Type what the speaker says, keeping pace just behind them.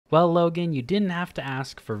Well, Logan, you didn't have to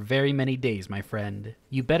ask for very many days, my friend.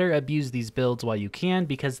 You better abuse these builds while you can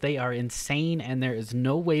because they are insane and there is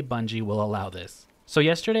no way Bungie will allow this. So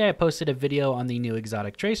yesterday I posted a video on the new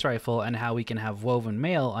exotic trace rifle and how we can have woven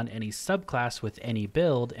mail on any subclass with any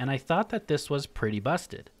build, and I thought that this was pretty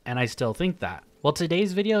busted. And I still think that. Well,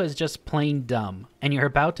 today's video is just plain dumb, and you're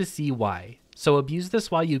about to see why. So abuse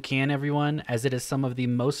this while you can, everyone, as it is some of the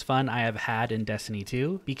most fun I have had in Destiny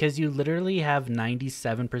 2, because you literally have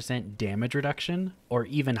 97% damage reduction, or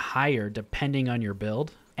even higher depending on your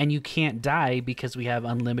build, and you can't die because we have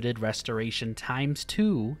unlimited restoration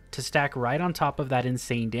 ×2 to stack right on top of that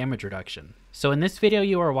insane damage reduction. So in this video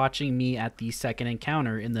you are watching me at the second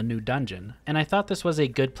encounter in the new dungeon, and I thought this was a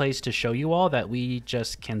good place to show you all that we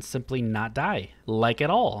just can simply not die, like at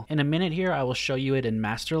all. In a minute here I will show you it in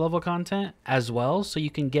master level content as well, so you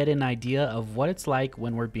can get an idea of what it's like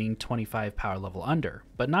when we're being 25 power level under.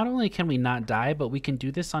 But not only can we not die, but we can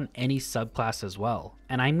do this on any subclass as well.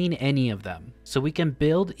 And I mean any of them. So we can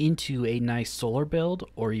build into a nice solar build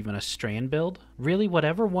or even a strand build. Really,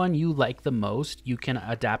 whatever one you like the most, you can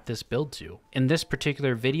adapt this build to. In this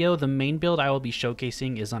particular video, the main build I will be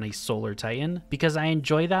showcasing is on a solar titan because I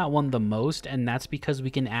enjoy that one the most, and that's because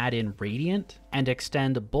we can add in radiant and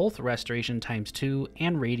extend both restoration ×2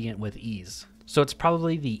 and radiant with ease. So it's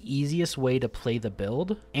probably the easiest way to play the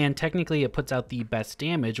build, and technically it puts out the best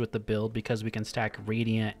damage with the build because we can stack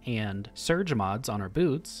radiant and surge mods on our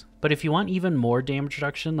boots. But if you want even more damage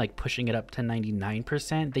reduction, like pushing it up to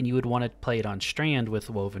 99%, then you would want to play it on strand with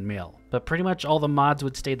woven mail. But pretty much all the mods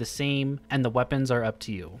would stay the same, and the weapons are up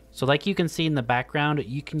to you. So like you can see in the background,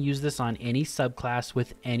 you can use this on any subclass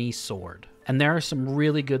with any sword. And there are some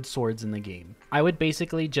really good swords in the game. I would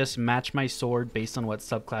basically just match my sword based on what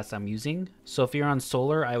subclass I'm using. So if you're on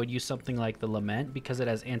solar, I would use something like the Lament because it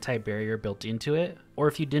has anti-barrier built into it. Or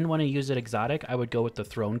if you didn't want to use it exotic, I would go with the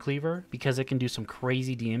Throne Cleaver because it can do some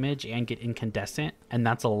crazy damage and get incandescent, and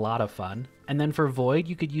that's a lot of fun. And then for Void,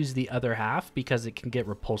 you could use the other half because it can get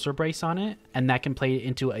Repulsor Brace on it, and that can play it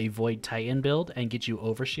into a Void Titan build and get you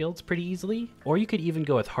overshields pretty easily. Or you could even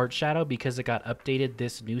go with Heart Shadow because it got updated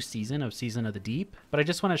this new season of Season of the Deep. But I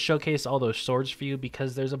just want to showcase all those swords for you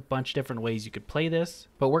because there's a bunch of different ways you could play this.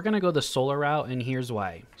 But we're going to go the solar route, and here's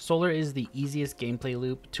why. Solar is the easiest gameplay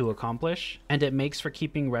loop to accomplish, and it makes for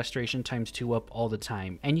keeping restoration ×2 up all the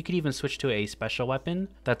time. And you could even switch to a special weapon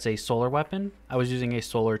that's a solar weapon. I was using a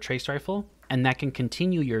solar trace rifle, and that can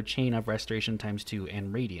continue your chain of restoration ×2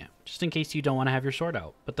 and radiant, just in case you don't want to have your sword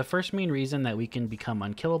out. But the first main reason that we can become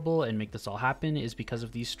unkillable and make this all happen is because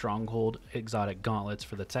of these stronghold exotic gauntlets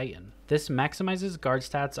for the Titan. This maximizes guard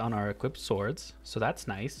stats on our equipped swords, so that's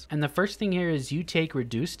nice. And the first thing here is you take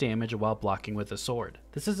reduced damage while blocking with a sword.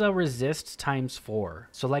 This is a resist ×4,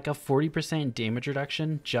 so like a 40% damage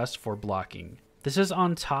reduction just for blocking. This is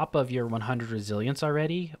on top of your 100 resilience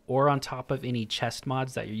already, or on top of any chest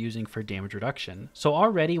mods that you're using for damage reduction. So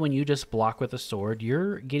already when you just block with a sword,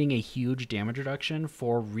 you're getting a huge damage reduction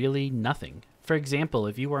for really nothing. For example,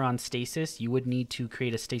 if you were on stasis, you would need to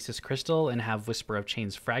create a stasis crystal and have Whisper of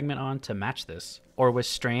Chains fragment on to match this. Or with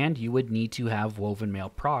strand, you would need to have woven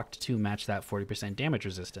mail procced to match that 40% damage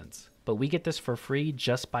resistance. But we get this for free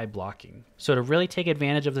just by blocking. So to really take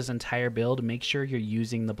advantage of this entire build, make sure you're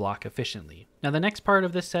using the block efficiently. Now the next part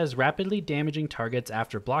of this says rapidly damaging targets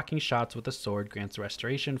after blocking shots with a sword grants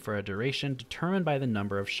restoration for a duration determined by the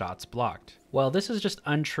number of shots blocked. Well, this is just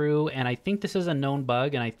untrue, and I think this is a known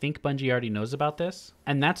bug, and I think Bungie already knows about this.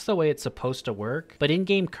 And that's the way it's supposed to work. But in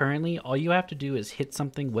game currently, all you have to do is hit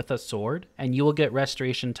something with a sword, and you will get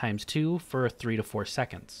restoration ×2 for 3 to 4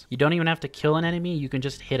 seconds. You don't even have to kill an enemy, you can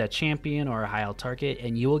just hit a champion or a high health target,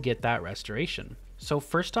 and you will get that restoration. So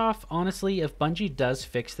first off, honestly, if Bungie does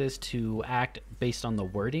fix this to act based on the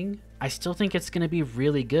wording, I still think it's going to be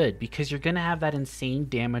really good because you're going to have that insane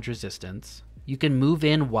damage resistance. You can move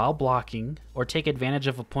in while blocking, or take advantage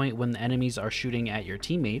of a point when the enemies are shooting at your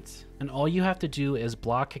teammates, and all you have to do is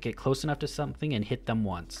block, get close enough to something, and hit them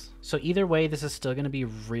once. So either way, this is still going to be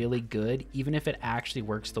really good, even if it actually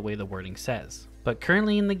works the way the wording says. But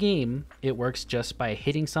currently in the game, it works just by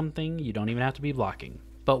hitting something, you don't even have to be blocking.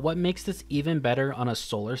 But what makes this even better on a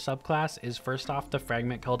solar subclass is first off the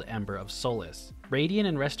fragment called Ember of Solace. Radiant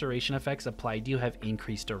and restoration effects applied to you have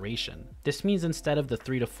increased duration. This means instead of the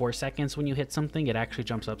 3 to 4 seconds when you hit something, it actually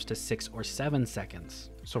jumps up to 6 or 7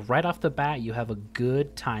 seconds. So right off the bat, you have a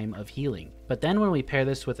good time of healing. But then when we pair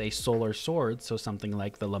this with a solar sword, so something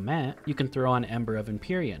like the Lament, you can throw on Ember of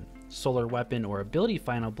Empyrean. Solar weapon or ability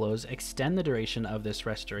final blows extend the duration of this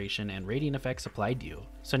restoration and radiant effects applied to you.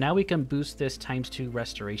 So now we can boost this ×2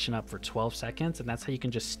 restoration up for 12 seconds, and that's how you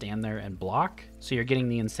can just stand there and block. So you're getting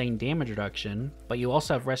the insane damage reduction, but you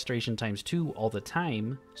also have restoration times 2 all the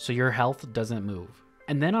time, so your health doesn't move.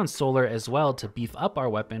 And then on solar as well, to beef up our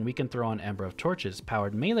weapon, we can throw on Ember of Torches.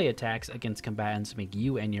 Powered melee attacks against combatants make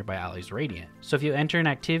you and nearby allies radiant. So if you enter an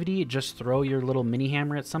activity, just throw your little mini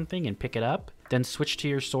hammer at something and pick it up, then switch to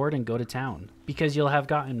your sword and go to town. Because you'll have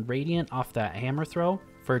gotten radiant off that hammer throw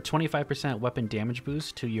for a 25% weapon damage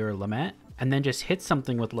boost to your Lament, and then just hit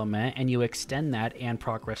something with Lament and you extend that and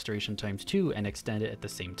proc restoration times 2 and extend it at the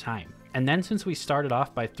same time. And then since we started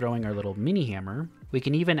off by throwing our little mini hammer, we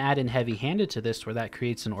can even add in heavy-handed to this where that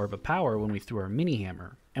creates an orb of power when we threw our mini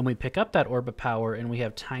hammer. And we pick up that orb of power and we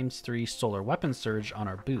have ×3 solar weapon surge on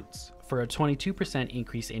our boots for a 22%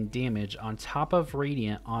 increase in damage on top of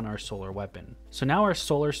radiant on our solar weapon. So now our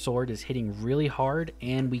solar sword is hitting really hard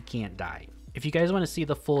and we can't die. If you guys want to see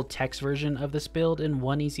the full text version of this build in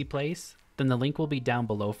one easy place, then the link will be down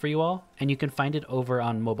below for you all, and you can find it over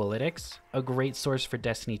on Mobalytics, a great source for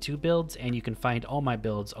Destiny 2 builds, and you can find all my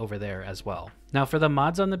builds over there as well. Now for the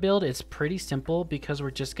mods on the build, it's pretty simple because we're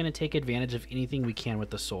just going to take advantage of anything we can with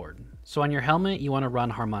the sword. So on your helmet, you want to run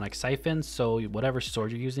Harmonic Siphon, so whatever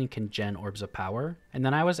sword you're using can gen orbs of power. And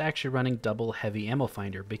then I was actually running double heavy ammo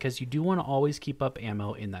finder because you do want to always keep up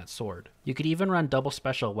ammo in that sword. You could even run double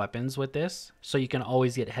special weapons with this, so you can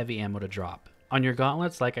always get heavy ammo to drop. On your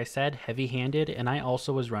gauntlets, like I said, heavy-handed, and I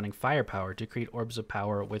also was running firepower to create orbs of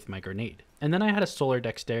power with my grenade. And then I had a solar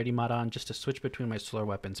dexterity mod on just to switch between my solar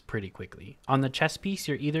weapons pretty quickly. On the chest piece,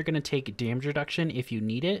 you're either going to take damage reduction if you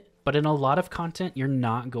need it, but in a lot of content, you're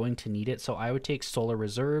not going to need it, so I would take solar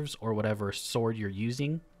reserves or whatever sword you're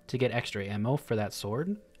using to get extra ammo for that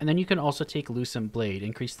sword. And then you can also take Lucent Blade,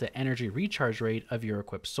 increase the energy recharge rate of your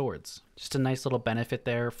equipped swords. Just a nice little benefit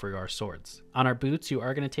there for our swords. On our boots, you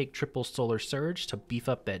are going to take triple solar surge to beef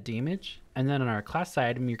up that damage. And then on our class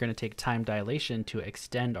item, you're going to take time dilation to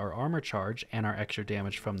extend our armor charge and our extra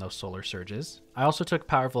damage from those solar surges. I also took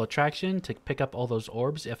powerful attraction to pick up all those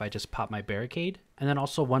orbs if I just pop my barricade, and then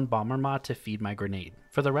also one bomber mod to feed my grenade.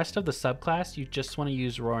 For the rest of the subclass, you just want to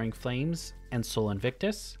use Roaring Flames and Sol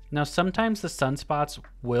Invictus. Now sometimes the sunspots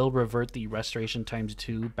will revert the restoration times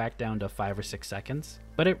 2 back down to 5 or 6 seconds,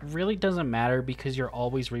 but it really doesn't matter because you're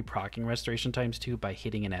always reprocking restoration times 2 by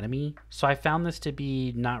hitting an enemy, so I found this to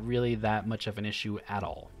be not really that much of an issue at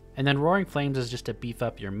all. And then Roaring Flames is just to beef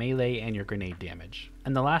up your melee and your grenade damage.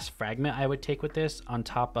 And the last fragment I would take with this, on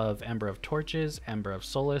top of Ember of Torches, Ember of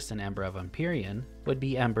Solace, and Ember of Empyrean, would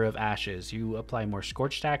be Ember of Ashes. You apply more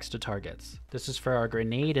Scorch stacks to targets. This is for our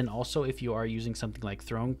grenade, and also if you are using something like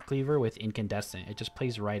Throne Cleaver with Incandescent, it just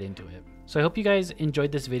plays right into it. So I hope you guys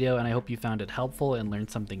enjoyed this video, and I hope you found it helpful and learned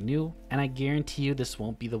something new. And I guarantee you this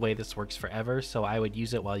won't be the way this works forever, so I would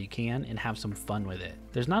use it while you can and have some fun with it.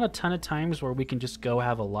 There's not a ton of times where we can just go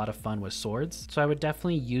have a lot of fun with swords, so I would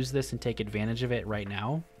definitely use this and take advantage of it right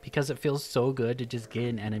now, because it feels so good to just get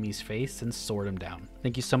in enemy's face and sword them down.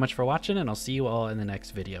 Thank you so much for watching, and I'll see you all in the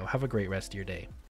next video. Have a great rest of your day.